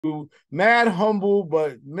Mad humble,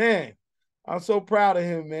 but man, I'm so proud of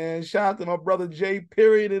him, man. Shout out to my brother J.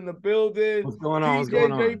 Period in the building. What's going on? What's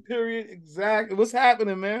going DJ J. on? Period. Exactly. What's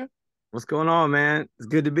happening, man? What's going on, man? It's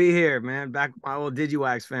good to be here, man. Back with my old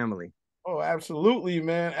Digiwax family. Oh, absolutely,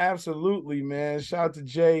 man. Absolutely, man. Shout out to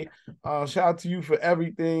Jay. Shout out to you for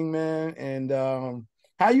everything, man. And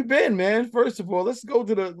how you been, man? First of all, let's go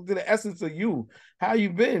to the essence of you. How you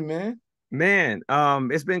been, man? Man,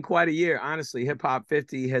 it's been quite a year, honestly. Hip Hop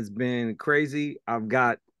 50 has been crazy. I've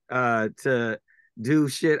got to do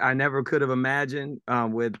shit I never could have imagined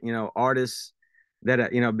with, artists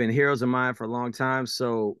that been heroes of mine for a long time.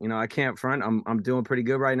 So, I can't front. I'm doing pretty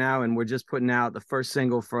good right now, and we're just putting out the first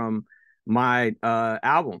single from my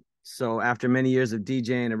album. So, after many years of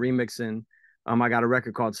DJing and remixing, I got a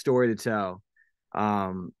record called Story to Tell.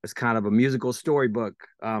 It's kind of a musical storybook.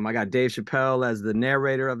 I got Dave Chappelle as the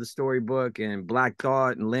narrator of the storybook, and Black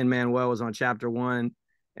Thought and Lin-Manuel was on chapter one.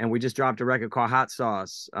 And we just dropped a record called Hot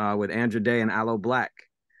Sauce with Andra Day and Aloe Black.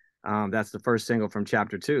 That's the first single from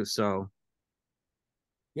chapter two. So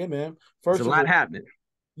Yeah, man. it's a First of lot all, happening.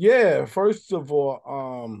 yeah, first of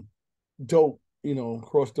all, dope,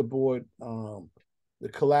 across the board. The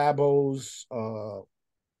collabos.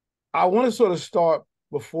 I want to sort of start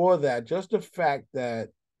before that, just the fact that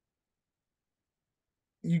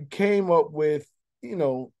you came up with, you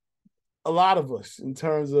know, a lot of us in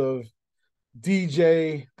terms of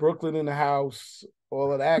DJ, Brooklyn in the house,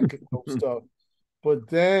 all of that good stuff. But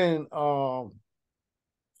then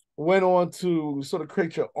went on to sort of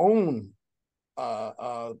create your own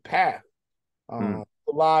path, Mm.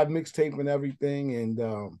 the live mixtape and everything. And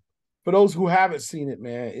for those who haven't seen it,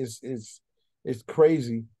 man, it's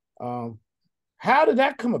crazy. Um, how did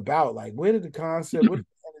that come about? Like, where did the concept? What,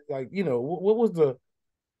 like, what was the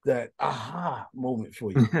that aha moment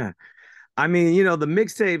for you? I mean, the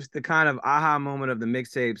mixtapes, the kind of aha moment of the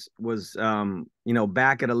mixtapes was,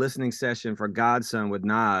 back at a listening session for Godson with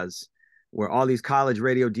Nas, where all these college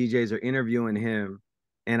radio DJs are interviewing him.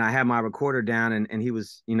 And I had my recorder down, and he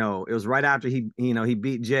was, it was right after he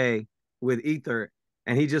beat Jay with Ether,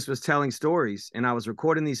 and he just was telling stories. And I was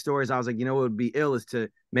recording these stories. I was like, what would be ill is to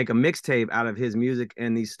make a mixtape out of his music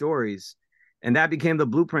and these stories. And that became the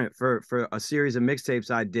blueprint for a series of mixtapes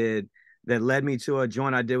I did that led me to a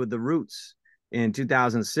joint I did with the Roots in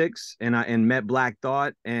 2006, and I met Black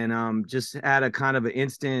Thought, and just had a kind of an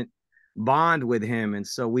instant bond with him. And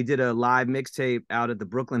so we did a live mixtape out at the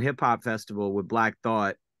Brooklyn Hip Hop Festival with Black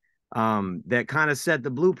Thought, that kind of set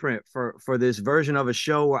the blueprint for this version of a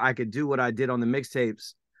show where I could do what I did on the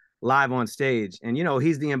mixtapes live on stage. And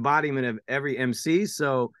he's the embodiment of every MC,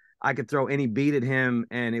 so I could throw any beat at him,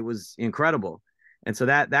 and it was incredible. And so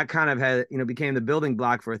that kind of had became the building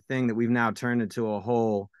block for a thing that we've now turned into a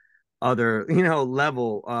whole other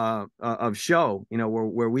level of show.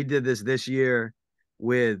 Where we did this year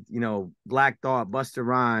with Black Thought, Busta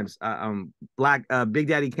Rhymes, Black Big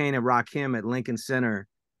Daddy Kane and Rakim at Lincoln Center,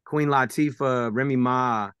 Queen Latifah, Remy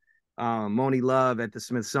Ma, Moni Love at the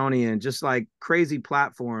Smithsonian, just like crazy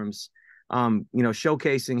platforms,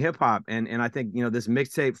 showcasing hip hop. And I think, this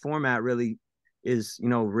mixtape format really is,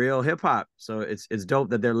 real hip hop. So it's dope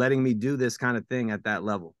that they're letting me do this kind of thing at that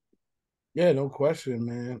level. Yeah, no question,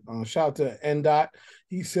 man. Shout out to N Dot.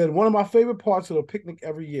 He said one of my favorite parts of the picnic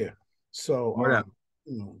every year. So, Word up.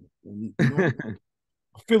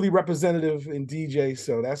 Philly representative and DJ.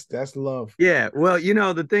 So that's love. Yeah, well,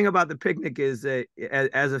 the thing about the picnic is that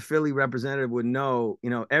as a Philly representative would know,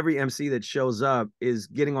 every MC that shows up is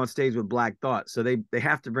getting on stage with Black Thought. So they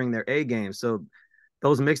have to bring their A game. So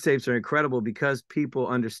those mixtapes are incredible because people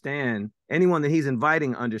understand, anyone that he's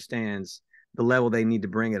inviting understands the level they need to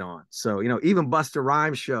bring it on. So, even Busta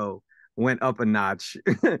Rhymes show went up a notch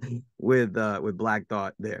with Black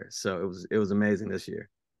Thought there. So it was amazing this year.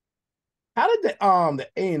 How did the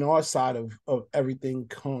A&R side of everything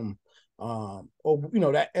come? Or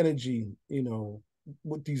that energy,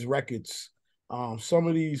 with these records. Some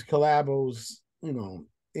of these collabos,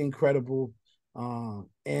 incredible.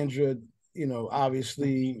 Andra,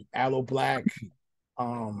 obviously Aloe Black,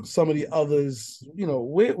 some of the others,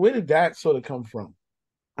 where did that sort of come from?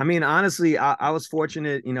 I mean, honestly, I was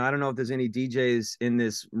fortunate. I don't know if there's any DJs in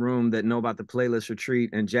this room that know about the Playlist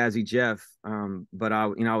Retreat and Jazzy Jeff, but I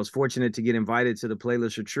was fortunate to get invited to the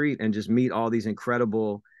Playlist Retreat and just meet all these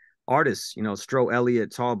incredible artists. Stro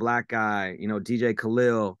Elliott, Tall Black Guy, DJ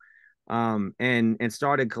Khalil, and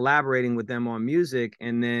started collaborating with them on music.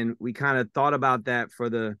 And then we kind of thought about that for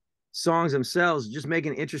the songs themselves, just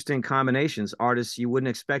making interesting combinations, artists you wouldn't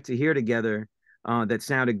expect to hear together, that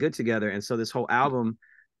sounded good together. And so this whole album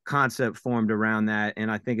concept formed around that,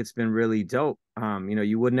 and I think it's been really dope. You know,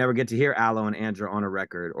 you would never get to hear Aloe and Andra on a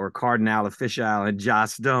record, or Cardinal Official and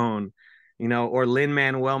Joss Stone, you know, or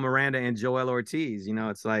Lin-Manuel Miranda and Joel Ortiz. You know,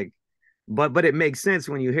 it's like, but it makes sense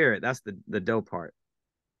when you hear it. That's the dope part.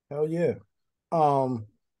 Hell yeah. Um,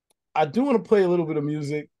 I do want to play a little bit of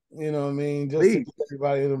music, you know what I mean, just to Please, get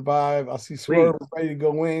everybody in the vibe. I see please. Swerve is ready to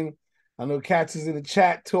go in. I know Cats is in the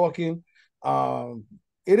chat talking.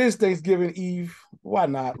 It is Thanksgiving Eve. Why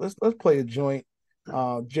not? Let's play a joint,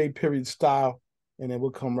 J period style, and then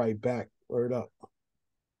we'll come right back. Word up.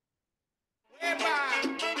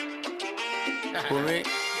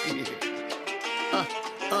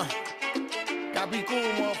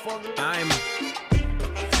 I'm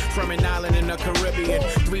from an island in the Caribbean,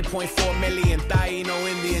 3.4 million Taino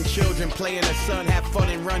Indian children playing the sun, have fun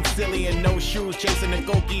and run silly in no shoes, chasing the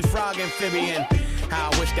Goki frog amphibian.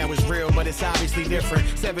 How I wish that was real, but it's obviously different.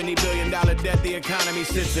 $70 billion debt the economy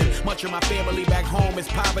sits in. Much of my family back home is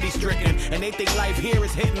poverty stricken, and they think life here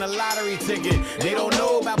is hitting a lottery ticket. They don't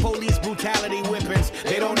know about police brutality, whippings.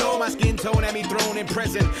 They don't know my skin tone had me thrown in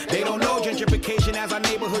prison. They don't know gentrification as our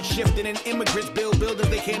neighborhood shifting, and immigrants build buildings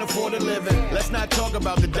they can't afford to live in. Let's not talk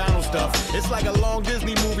about the Donald stuff. It's like a long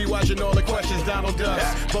Disney movie watching all the questions Donald does.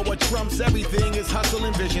 But what trumps everything is hustle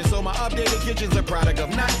and vision. So my updated kitchen's a product of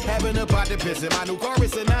not having a pot to piss in. My new car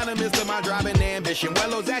is synonymous to my driving ambition. Well,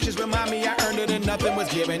 those ashes remind me I earned it and nothing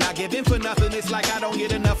was given. I give in for nothing, it's like I don't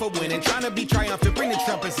get enough of winning. Trying to be triumphant, bring the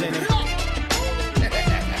trumpets in it.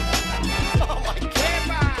 Oh my God.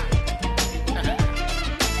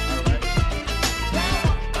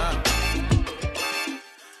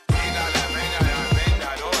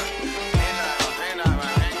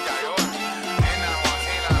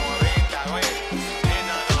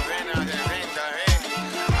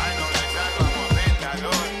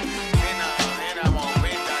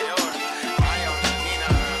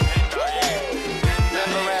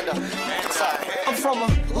 From a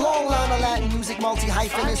long line of Latin music,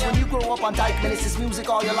 multi-hyphenate. When you grow up on Dykeman, it's this music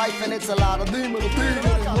all your life, and it's a lot of demon.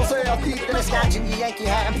 No sé a ti, pero scratching your Yankee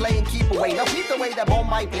hat and playing keep away. Now keep the way that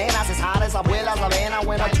bomba y plenas, as hot as abuelas la vena.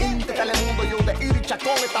 When I quinte Telemundo, yo de ir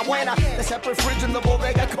chacón está buena. The separate fridge in the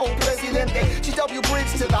bodega con presidente. GW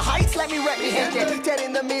Bridge to the heights, let me wreck me gente. Dead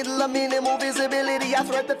in the middle of minimal visibility. I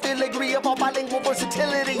thread the filigree of our bilingual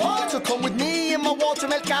versatility. So come with me in my Walter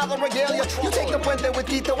Mercado regalia. You take the puente with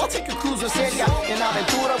Tito, I'll take a cruise with Celia. En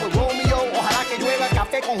aventura with Romeo, ojalá que llueva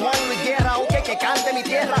café con Juan Luis Guerra, okay, que cante mi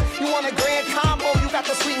tierra. You want a grand combo, you got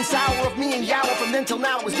the sweet and sour of me and Yawa. From then till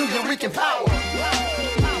now, it's New Eureka power.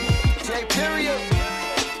 J period,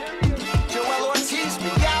 Joel Ortiz, mi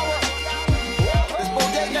Yawa. This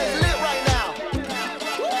bodega is lit right now.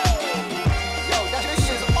 Yo, this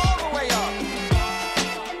shit's all the way up.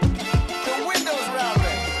 The windows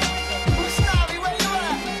rounding. Snobby, where you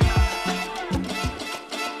at?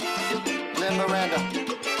 Lin Miranda.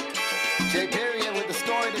 J period with the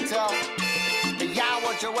story to tell. The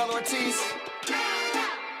Yawa, Joel Ortiz.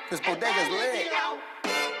 This bodega's lit.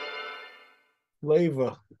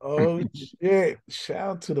 Flavor. Oh shit. Shout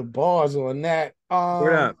out to the bars on that.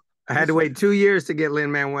 Word up. I had to wait 2 years to get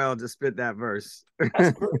Lin-Manuel to spit that verse.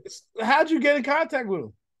 How'd you get in contact with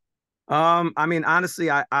him? I mean, honestly,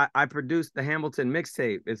 I produced the Hamilton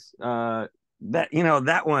mixtape. It's that, you know,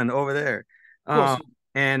 that one over there.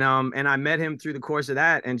 And I met him through the course of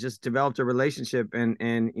that and just developed a relationship.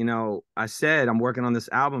 And you know, I said, I'm working on this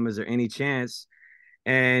album. Is there any chance?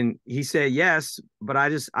 And he said yes, but I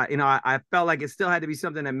felt like it still had to be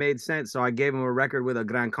something that made sense. So I gave him a record with a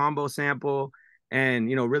Gran Combo sample and,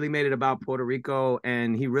 you know, really made it about Puerto Rico.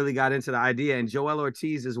 And he really got into the idea. And Joel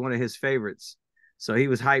Ortiz is one of his favorites. So he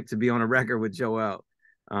was hyped to be on a record with Joel,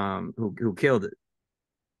 who killed it.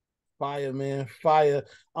 Fire, man. Fire.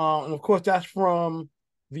 And of course, that's from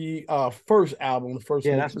the first album.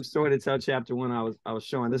 Yeah, that's from Story to Tell Chapter 1 I was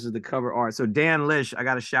showing. This is the cover art. So Dan Lish, I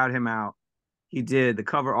got to shout him out. He did the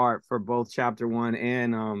cover art for both Chapter 1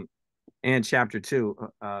 and Chapter 2. Yeah,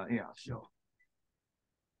 I'll show.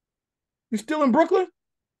 You still in Brooklyn?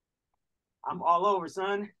 I'm all over,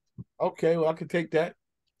 son. Okay, well, I can take that.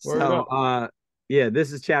 So, yeah,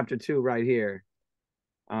 this is Chapter 2 right here.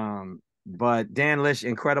 But Dan Lish,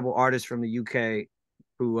 incredible artist from the UK,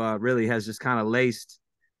 who really has just kind of laced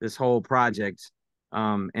this whole project.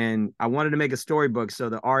 And I wanted to make a storybook, so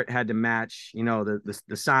the art had to match, you know, the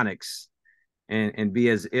Sonics. And be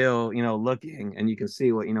as ill, you know, looking, and you can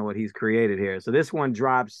see what, you know, what he's created here. So this one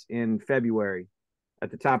drops in February, at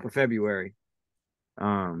the top of February.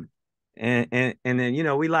 And then, you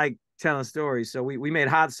know, we like telling stories. So we made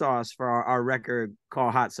hot sauce for our record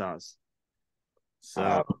called Hot Sauce.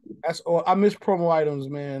 So That's all. I miss promo items,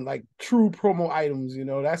 man. Like true promo items. You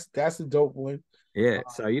know, that's a dope one. Yeah.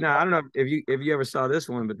 So I don't know if you ever saw this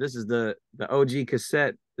one, but this is the OG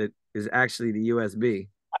cassette that is actually the USB.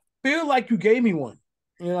 Feel like you gave me one.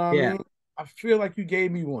 You know what I Yeah. mean? I feel like you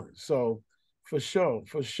gave me one. So for sure,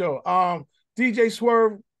 for sure. DJ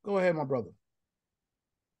Swerve, go ahead, my brother.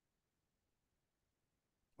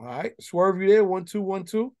 All right, Swerve, you there? 1 2 1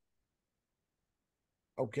 2.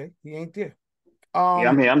 Okay, he ain't there. Yeah, I'm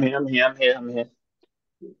Um, here. I'm here. I'm here. I'm here. I'm here.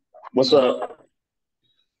 What's up?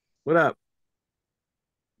 What up?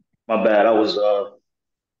 My bad. I was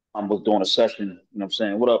doing a session. You know what I'm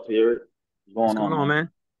saying? What up, here? What's What's going going on, on, man?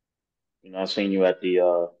 man? You know, I seen you at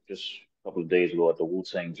the just a couple of days ago at the Wu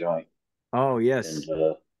Tang joint, Oh, and yes.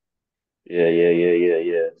 yeah.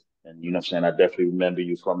 And you know what I'm saying? I definitely remember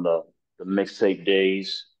you from the mixtape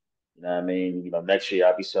days. You know what I mean? You know, next year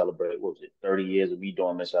I'll be celebrating, what was it, 30 years of me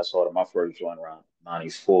doing this. I started my first joint around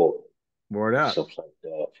 94 Word and up. stuff like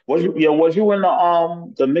that. Was you in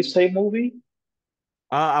the mixtape movie?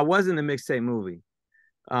 I was in the mixtape movie.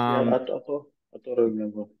 Yeah, Um, I thought I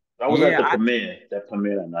remember. I was at yeah, the premiere, that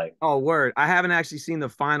premiere that night. oh, word. I haven't actually seen the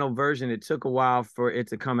final version. It took a while for it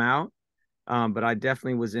to come out. But I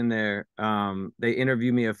definitely was in there. They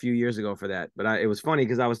interviewed me a few years ago for that. But it was funny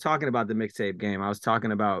because I was talking about the mixtape game. I was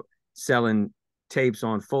talking about selling tapes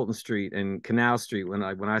on Fulton Street and Canal Street when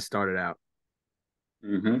I started out.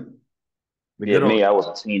 Hmm. The Yeah, good old me, I was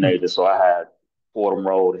a teenager, so I had Fordham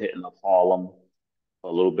Road hitting up Harlem, a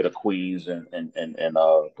little bit of Queens and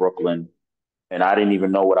Brooklyn, and I didn't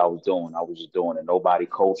even know what I was doing. I was just doing it. Nobody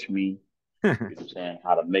coached me. You know what I'm saying?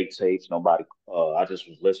 How to make tapes. Nobody. I just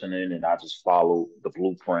was listening, and I just followed the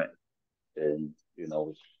blueprint, and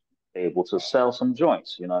was able to sell some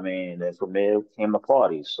joints. You know what I mean? And then from there came the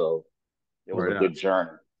parties. So it was a word up. good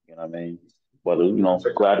journey. You know what I mean?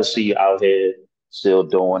 But glad to see you out here still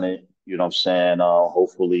doing it. You know what I'm saying?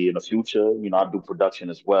 Hopefully in the future, I do production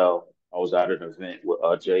as well. I was at an event with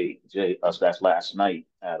Jay us that's last night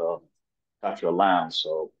at Culture Lounge.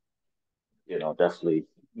 So, definitely,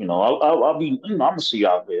 I'll be, I'm gonna see you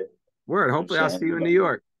out there. Word. You know what I'm Hopefully I'll see saying? you in New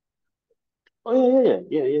York. Oh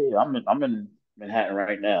yeah. I'm in Manhattan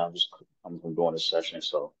right now. I'm doing this session,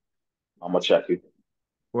 so I'm gonna check you.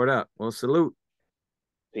 Word up. Well, salute.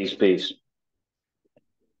 Peace.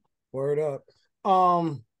 word up.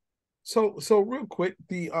 Um, so real quick,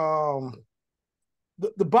 the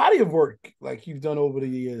body of work like you've done over the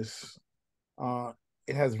years, uh,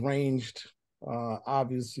 it has ranged,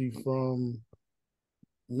 obviously from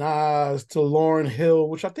Nas to Lauren Hill,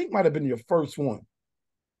 which I think might have been your first one.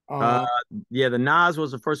 Uh, Um, yeah, the Nas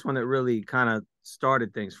was the first one that really kind of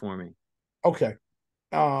started things for me. okay.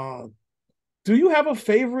 Uh, do you have a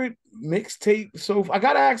favorite mixtape? So I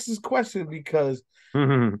gotta ask this question because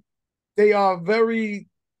they are very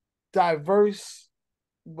diverse,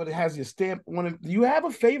 but it has your stamp on it. Do you have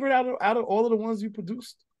a favorite out of all of the ones you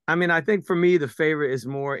produced? I mean, I think for me, the favorite is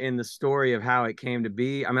more in the story of how it came to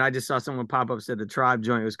be. I mean, I just saw someone pop up said the Tribe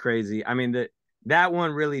joint was crazy. I mean, that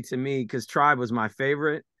one really to me, because Tribe was my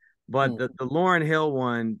favorite, but Mm. the Lauryn Hill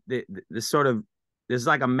one, the sort of there's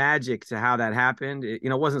like a magic to how that happened. It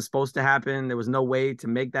wasn't supposed to happen. There was no way to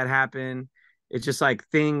make that happen. It's just like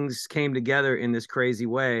things came together in this crazy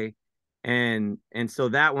way. And so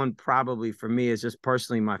that one probably for me is just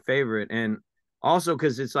personally my favorite. And also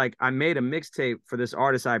because it's like I made a mixtape for this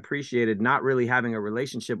artist I appreciated, not really having a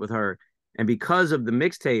relationship with her. And because of the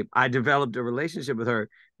mixtape, I developed a relationship with her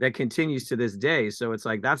that continues to this day. So it's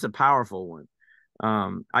like that's a powerful one.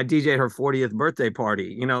 I DJ'd her 40th birthday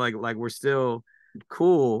party, like we're still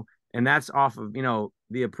cool. And that's off of,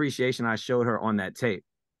 the appreciation I showed her on that tape.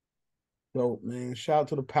 Dope, man. Shout out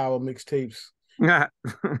to the Power mixtapes. Yeah,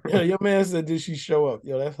 your man said, "Did she show up?"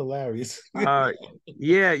 Yo, that's hilarious.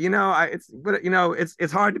 Yeah,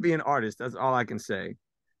 it's hard to be an artist. That's all I can say.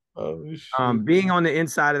 Oh shit. Being on the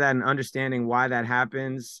inside of that and understanding why that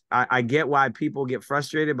happens, I get why people get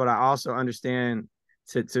frustrated, but I also understand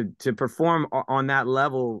to perform on that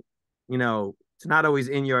level, it's not always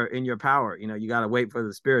in your power. You got to wait for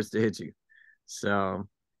the spirits to hit you. So,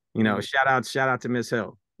 shout out to Miss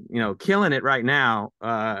Hill. Killing it right now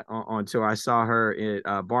on tour. I saw her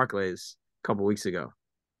at Barclays a couple weeks ago.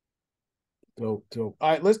 Dope. All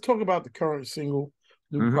right, let's talk about the current single,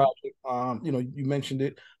 new project. You mentioned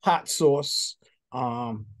it, Hot Sauce.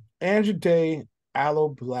 Andra Day, Aloe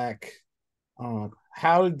Black.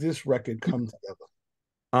 How did this record come together?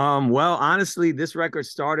 Well, honestly, this record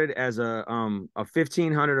started as a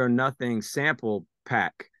 1500 or nothing sample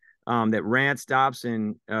pack that Rance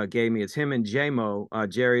Dobson gave me. It's him and J-Mo,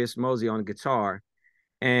 Jarius Mosey on guitar.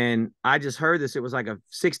 And I just heard this. It was like a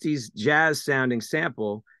 60s jazz sounding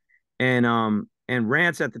sample. And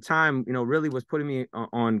Rance at the time, you know, really was putting me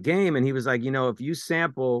on game, and he was like, you know, if you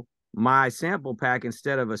sample my sample pack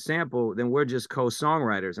instead of a sample, then we're just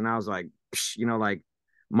co-songwriters. And I was like, psh, you know, like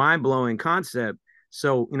mind-blowing concept.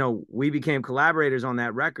 So, you know, we became collaborators on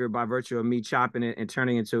that record by virtue of me chopping it and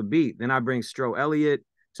turning it into a beat. Then I bring Stro Elliott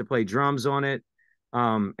to play drums on it.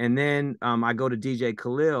 And then I go to DJ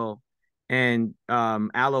Khalil, and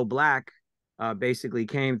Aloe Black basically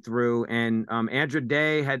came through, and Andra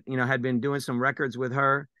Day had been doing some records with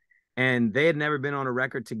her, and they had never been on a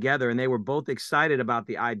record together, and they were both excited about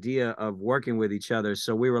the idea of working with each other.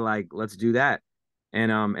 So we were like, let's do that.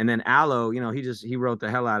 And then Aloe, you know, he wrote the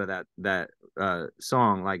hell out of that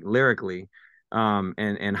song, like lyrically,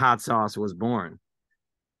 and Hot Sauce was born.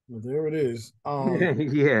 Well, there it is.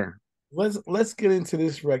 Yeah. Let's get into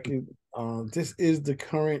this record. This is the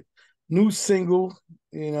current new single,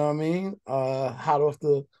 you know what I mean? Hot off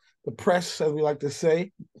the press, as we like to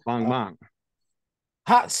say. Bong bong.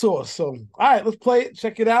 Hot Sauce. So, all right, let's play it.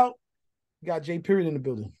 Check it out. We got J Period in the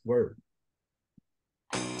building. Word.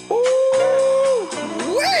 Ooh,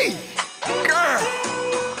 wait, girl.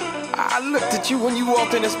 I looked at you when you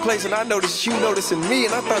walked in this place, and I noticed you noticing me,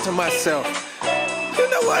 and I thought to myself, you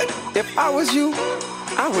know what? If I was you,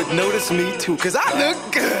 I would notice me too, because I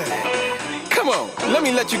look good. Come on,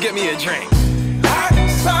 let you get me a drink. Hot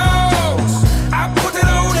sauce, I put it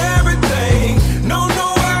on everything. No,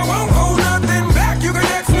 I won't hold nothing back. You can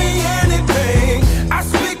ask me anything. I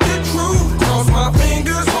speak the truth, cross my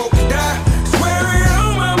fingers, hope to die. Swear it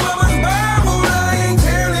on my mama's Bible, I ain't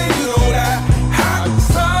telling you no lie. Hot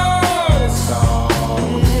sauce,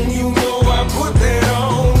 you know I put that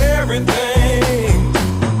on everything.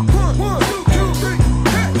 One, two, three,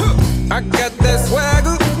 I got that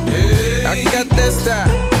swagger, yeah. I got that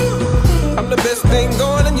style. I'm the best thing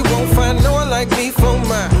going, and you won't find no one like me for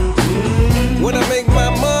mine. When I make my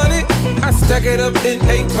money, I stack it up in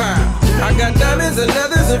 8 piles. I got diamonds and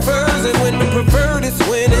leathers and furs, and when the preferred is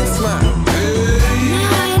winning smile.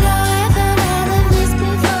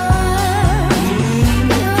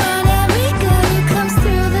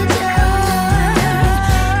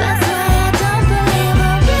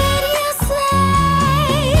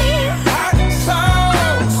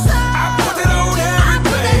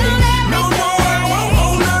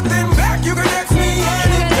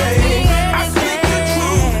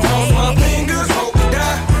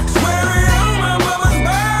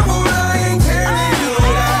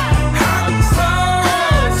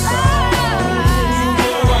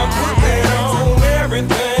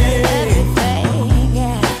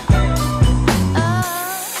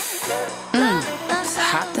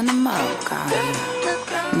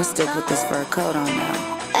 Stick with this fur coat on now.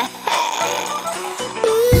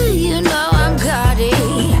 Ooh, you know I'm gaudy,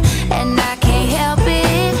 and I can't help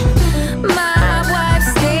it. My wife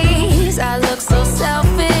stays, I look so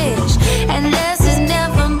selfish, and less is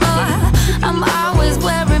never more. I'm always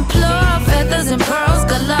wearing plural feathers and pearls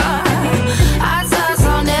galore. I toss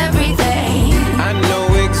on everything. I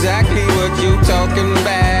know exactly what you talking about.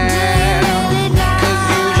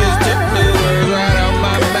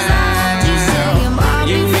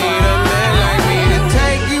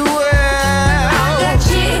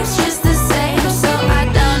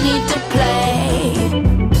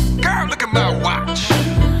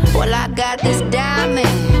 This diamond,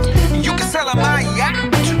 you can sell on my yacht.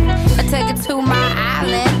 I take it to my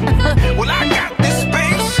island. Well, I got this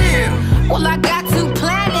spaceship. Well, I got 2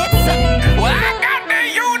 planets. Well, I got the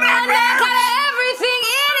universe. And I got everything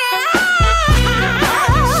in it.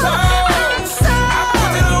 I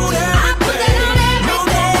put it on everything. No,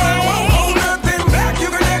 I won't hold nothing back. You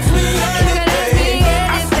can ask me anything.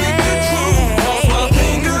 I speak the truth, cross my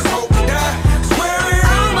fingers, hope to die. Swear it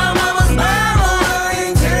on my mama's Bible, I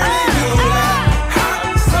ain't telling you.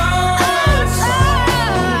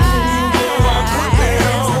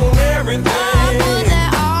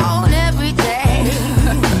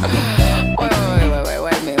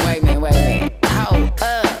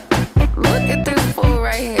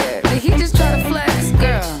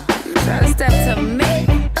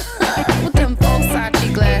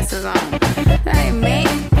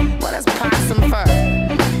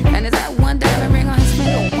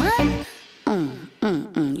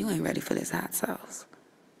 You ain't ready for this hot sauce.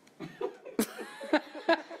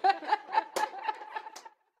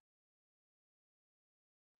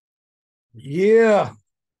 Yeah.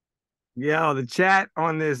 Yo, the chat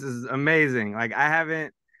on this is amazing. Like, I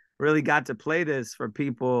haven't really got to play this for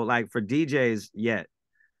people, like for DJs yet.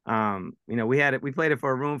 You know, we played it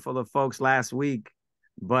for a room full of folks last week,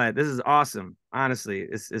 but this is awesome. Honestly,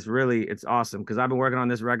 it's awesome because I've been working on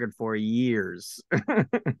this record for years.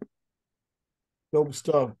 Dope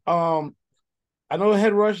stuff. I know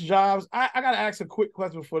Head Rush Jobs. I gotta ask a quick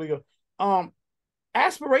question before they go.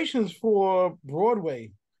 Aspirations for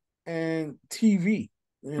Broadway and TV.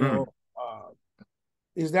 You know,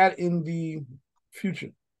 is that in the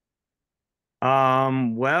future?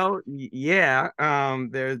 Well, yeah.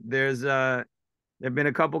 There've been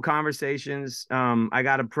a couple conversations. I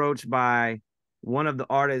got approached by one of the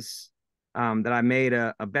artists that I made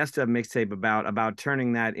a best of mixtape about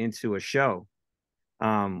turning that into a show,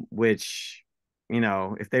 which, you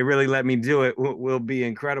know, if they really let me do it, will be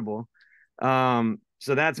incredible.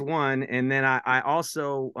 So that's one. And then I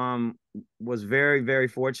also was very, very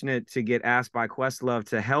fortunate to get asked by Questlove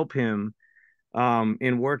to help him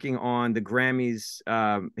in working on the Grammys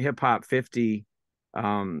Hip Hop 50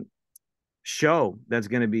 show that's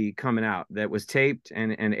going to be coming out, that was taped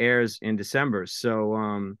and airs in December.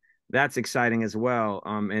 So that's exciting as well.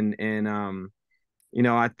 You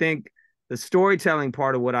know, I think the storytelling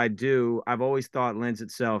part of what I do, I've always thought lends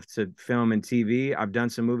itself to film and TV. I've done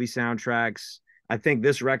some movie soundtracks. I think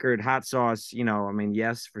this record, Hot Sauce, you know, I mean,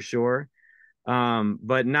 yes, for sure.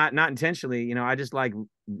 But not intentionally. You know, I just like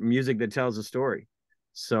music that tells a story.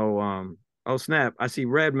 So oh snap, I see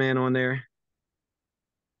Redman on there.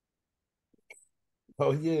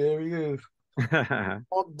 Oh yeah, there he is.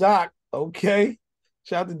 Oh, Doc, okay.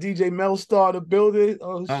 Shout out to DJ Melstar, the building.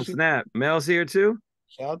 Oh, oh snap, Mel's here too.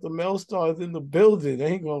 Shout out to Melstar in the building. They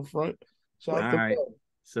ain't going front. Shout out All to right. Mel.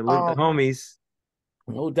 Salute the homies.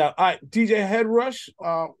 No doubt. All right, DJ Head Rush,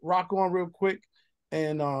 rock on real quick,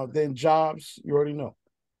 and then Jobs. You already know.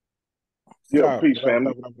 Yeah, peace,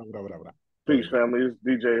 family. Peace, family. It's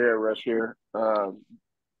DJ Head Rush here.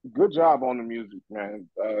 Good job on the music, man.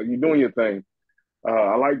 You're doing your thing.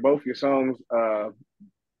 I like both your songs.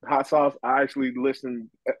 Hot Sauce, I actually listened,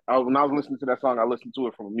 when I was listening to that song, I listened to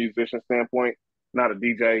it from a musician standpoint, not a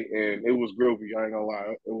DJ, and it was groovy. I ain't gonna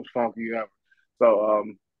lie. It was funky. So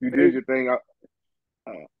you did your thing.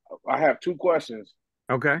 I have two questions.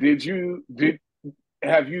 Okay.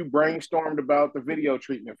 Have you brainstormed about the video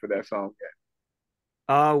treatment for that song yet?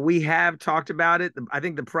 We have talked about it. I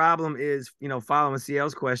think the problem is, you know, following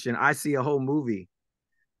CL's question, I see a whole movie.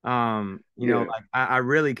 You know, like I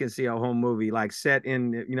really can see a whole movie like set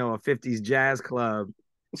in, you know, a 50s jazz club.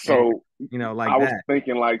 So, and, you know, like I was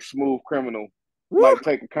thinking like Smooth Criminal. Woo! Like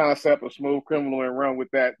take a concept of Smooth Criminal and run with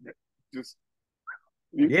that.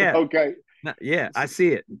 Okay. Yeah, I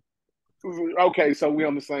see it. Okay, so we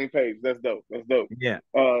on the same page. That's dope. Yeah.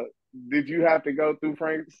 Did you have to go through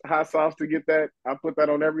Frank's Hot Sauce to get that? I put that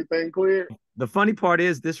on everything clear. The funny part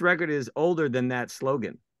is this record is older than that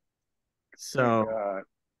slogan. So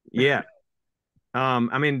yeah.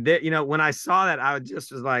 I mean, you know, when I saw that, I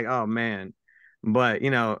just was like, oh man. But you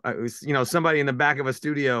know, it was, you know, somebody in the back of a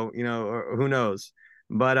studio, you know, or who knows.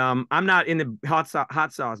 But I'm not in the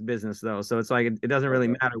hot sauce business though, so it's like it doesn't really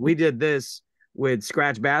matter. We did this with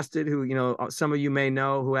Scratch Bastard, who, you know, some of you may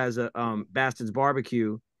know, who has a Bastard's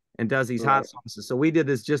Barbecue and does these hot sauces. So we did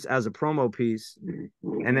this just as a promo piece,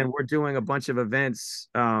 and then we're doing a bunch of events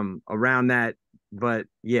around that. But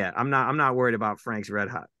yeah, I'm not worried about Frank's Red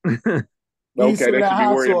Hot. Okay, they should be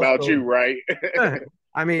worried about you, right?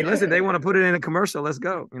 I mean, listen, they want to put it in a commercial. Let's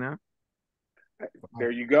go, you know.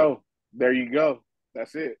 There you go.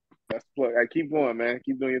 That's it. That's the plug. Keep going, man.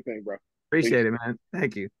 Keep doing your thing, bro. Appreciate it, man.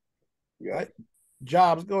 Thank you. Yeah.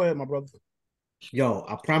 Jobs, go ahead, my brother. Yo,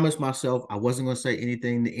 I promised myself I wasn't gonna say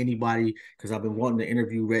anything to anybody because I've been wanting to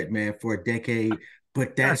interview Redman for a decade,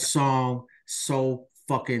 but that song so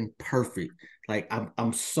fucking perfect. Like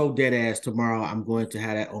I'm so dead ass. Tomorrow I'm going to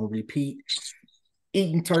have that on repeat,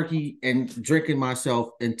 eating turkey and drinking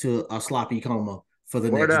myself into a sloppy coma for the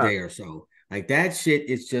next day or so. Like that shit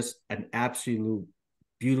is just an absolute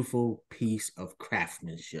beautiful piece of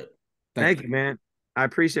craftsmanship. Thank you, man. I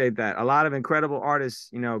appreciate that. A lot of incredible artists,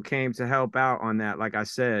 you know, came to help out on that, like I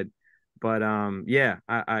said. But yeah,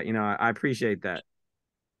 I appreciate that.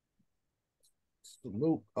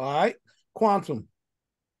 Salute. All right. Quantum.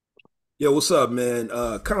 Yeah, what's up, man?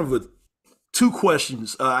 Kind of two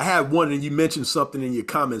questions. I had one, and you mentioned something in your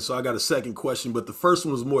comments, so I got a second question. But the first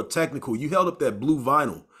one was more technical. You held up that blue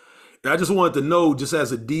vinyl, and I just wanted to know, just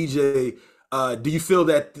as a DJ, do you feel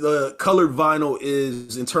that the colored vinyl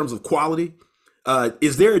is, in terms of quality,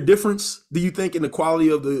 is there a difference, do you think, in the quality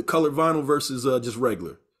of the colored vinyl versus just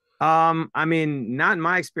regular? I mean, not in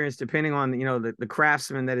my experience, depending on, you know, the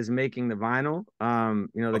craftsman that is making the vinyl.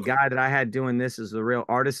 You know, the guy that I had doing this is a real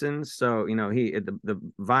artisan. So, you know, the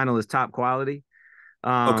vinyl is top quality.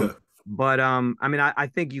 But I mean, I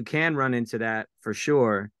think you can run into that for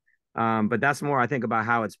sure. But that's more, I think, about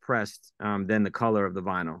how it's pressed than the color of the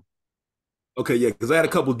vinyl. Okay, yeah, because I had a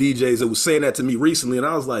couple DJs that was saying that to me recently, and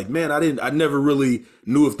I was like, man, I never really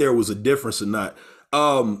knew if there was a difference or not.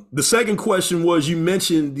 The second question was, you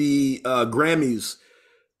mentioned the Grammys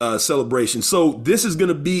celebration. So this is going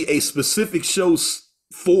to be a specific show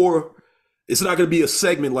for. It's not going to be a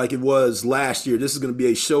segment like it was last year. This is going to be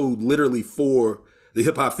a show literally for the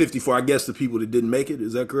Hip Hop 54. I guess the people that didn't make it.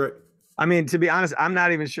 Is that correct? I mean, to be honest, I'm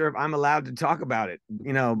not even sure if I'm allowed to talk about it,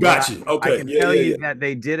 Gotcha. Okay. I can tell you that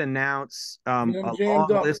they did announce a long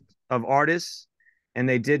list of artists, and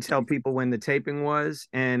they did tell people when the taping was,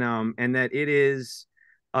 and that it is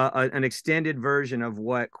an extended version of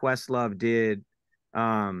what Questlove did,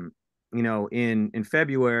 in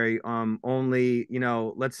February, only,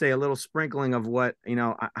 let's say a little sprinkling of what,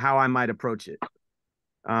 how I might approach it.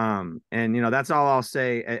 And, that's all I'll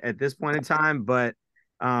say at this point in time, but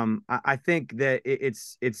I think that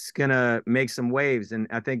it's gonna make some waves, and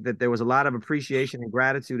I think that there was a lot of appreciation and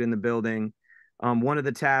gratitude in the building. One of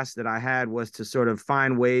the tasks that I had was to sort of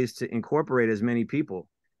find ways to incorporate as many people.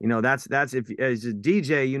 That's if as a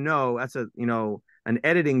DJ, that's an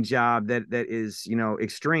editing job that is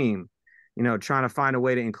extreme. Trying to find a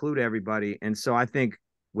way to include everybody, and so I think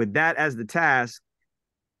with that as the task,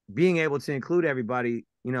 being able to include everybody,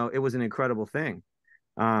 it was an incredible thing.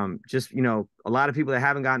 Just a lot of people that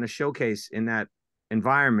haven't gotten a showcase in that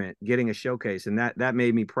environment getting a showcase, and that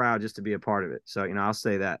made me proud just to be a part of it. So I'll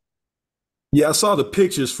say that. Yeah, I saw the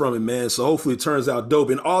pictures from it, man. So hopefully it turns out dope.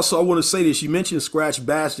 And also, I want to say this: you mentioned Scratch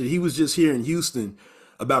Bastard. He was just here in Houston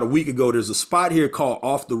about a week ago. There's a spot here called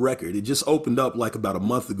Off the Record. It just opened up like about a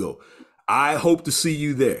month ago. I hope to see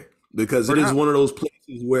you there, because it is one of those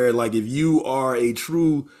places where, like, if you are a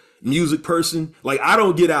true music person, like, I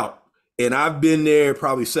don't get out. And I've been there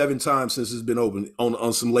probably 7 times since it's been open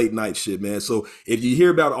on some late night shit, man. So if you hear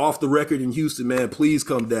about Off the Record in Houston, man, please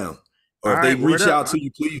come down. Or if they reach out to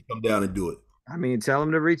you, please come down and do it. I mean, tell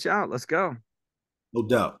them to reach out. Let's go. No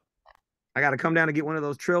doubt. I got to come down and get one of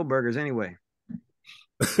those Trill burgers anyway.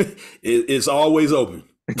 It's always open.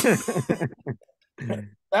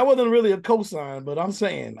 That wasn't really a cosign, but I'm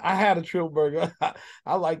saying I had a Trill burger.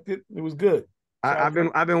 I liked it. It was good. I've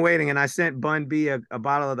been waiting, and I sent Bun B a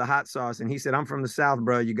bottle of the hot sauce, and he said, "I'm from the South,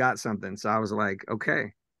 bro. You got something." So I was like,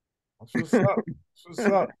 "Okay." That's what's up. That's what's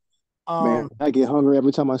up. Man, I get hungry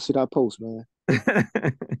every time I see that post, man.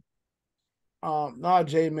 Nah,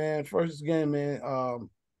 Jay, man. First again, man.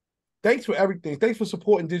 Thanks for everything. Thanks for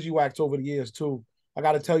supporting DigiWax over the years too. I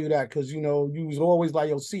got to tell you that, because you was always like,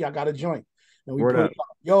 "Yo, see, I got a joint," and we put it up.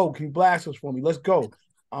 Yo, can you blast us for me? Let's go.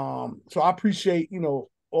 So I appreciate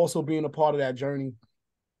also being a part of that journey,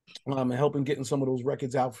 and helping getting some of those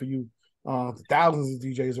records out for you, thousands of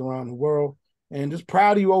DJs around the world, and just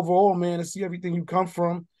proud of you overall, man, to see everything you come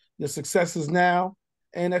from, your successes now,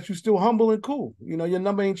 and that you're still humble and cool. Your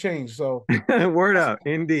number ain't changed. So word up,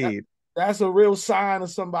 indeed. That's a real sign of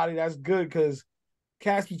somebody that's good, because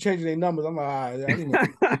cats be changing their numbers. I'm like, all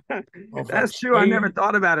right, that's true. I never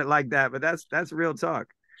thought about it like that, but that's real talk.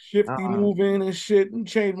 Shifty moving and shit, and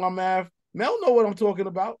change my math. Mel know what I'm talking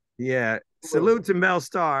about. Yeah. Salute to Mel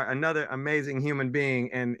Starr, another amazing human being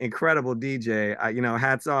and incredible DJ.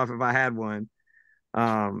 Hats off if I had one.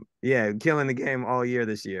 Yeah, killing the game all year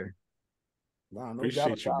this year. Nah, no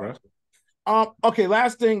Appreciate you, bro. Okay,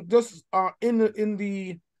 last thing, just in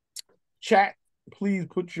the chat, please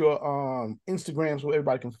put your Instagram so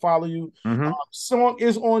everybody can follow you. Mm-hmm. Song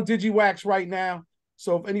is on DigiWax right now,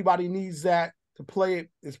 so if anybody needs that to play it,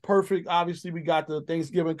 it's perfect. Obviously, we got the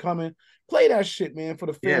Thanksgiving coming. Play that shit, man, for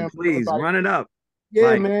the family. Yeah, please run it up.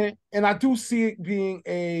 Yeah, man. And I do see it being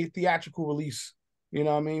a theatrical release. You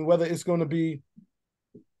know what I mean? Whether it's going to be,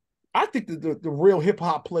 I think the real hip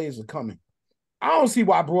hop players are coming. I don't see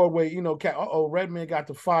why Broadway, Redman got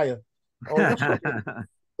the fire.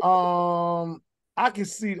 I can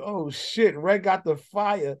see, oh shit, Red got the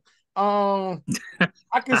fire. I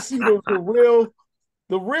can see the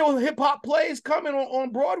real hip hop plays coming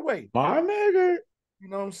on Broadway. My nigga. You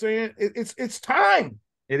know what I'm saying? It's time.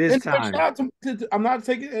 It is time. I'm not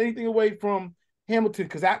taking anything away from Hamilton,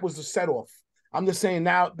 because that was the set off. I'm just saying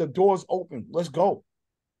now the door's open. Let's go.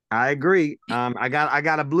 I agree. I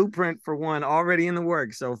got a blueprint for one already in the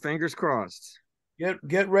works, so fingers crossed.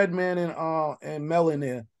 Get Redman and Mel in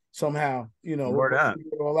there somehow. Word up.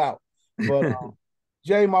 Figure it all out. But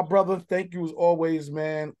Jay, my brother, thank you as always,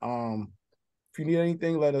 man. If you need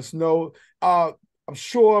anything, let us know. I'm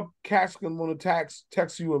sure Cass can want to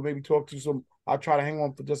text you or maybe talk to some. I'll try to hang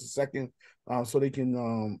on for just a second, so they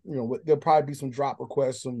can, there'll probably be some drop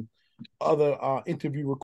requests, some other interview requests.